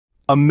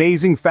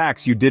Amazing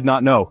facts you did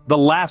not know. The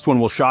last one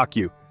will shock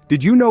you.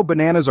 Did you know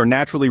bananas are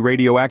naturally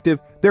radioactive?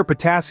 Their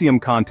potassium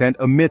content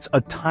emits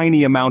a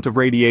tiny amount of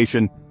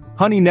radiation.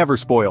 Honey never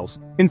spoils.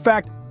 In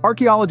fact,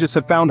 archaeologists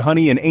have found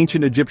honey in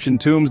ancient Egyptian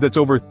tombs that's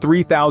over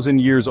 3,000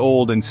 years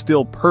old and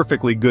still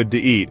perfectly good to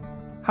eat.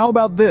 How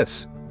about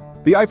this?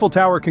 The Eiffel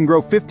Tower can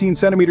grow 15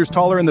 centimeters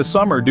taller in the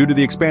summer due to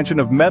the expansion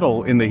of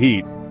metal in the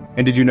heat.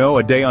 And did you know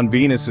a day on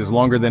Venus is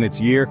longer than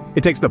its year?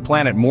 It takes the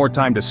planet more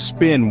time to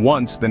spin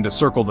once than to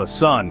circle the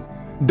sun.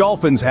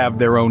 Dolphins have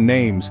their own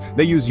names.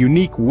 They use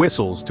unique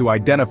whistles to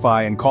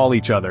identify and call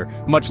each other,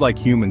 much like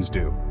humans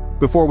do.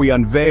 Before we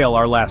unveil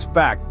our last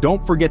fact,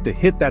 don't forget to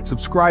hit that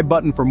subscribe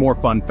button for more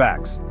fun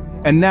facts.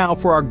 And now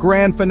for our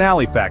grand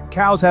finale fact,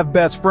 cows have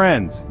best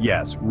friends.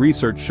 Yes,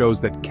 research shows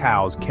that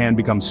cows can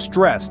become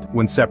stressed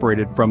when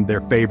separated from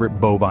their favorite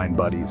bovine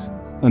buddies.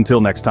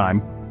 Until next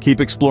time, keep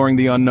exploring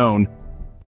the unknown.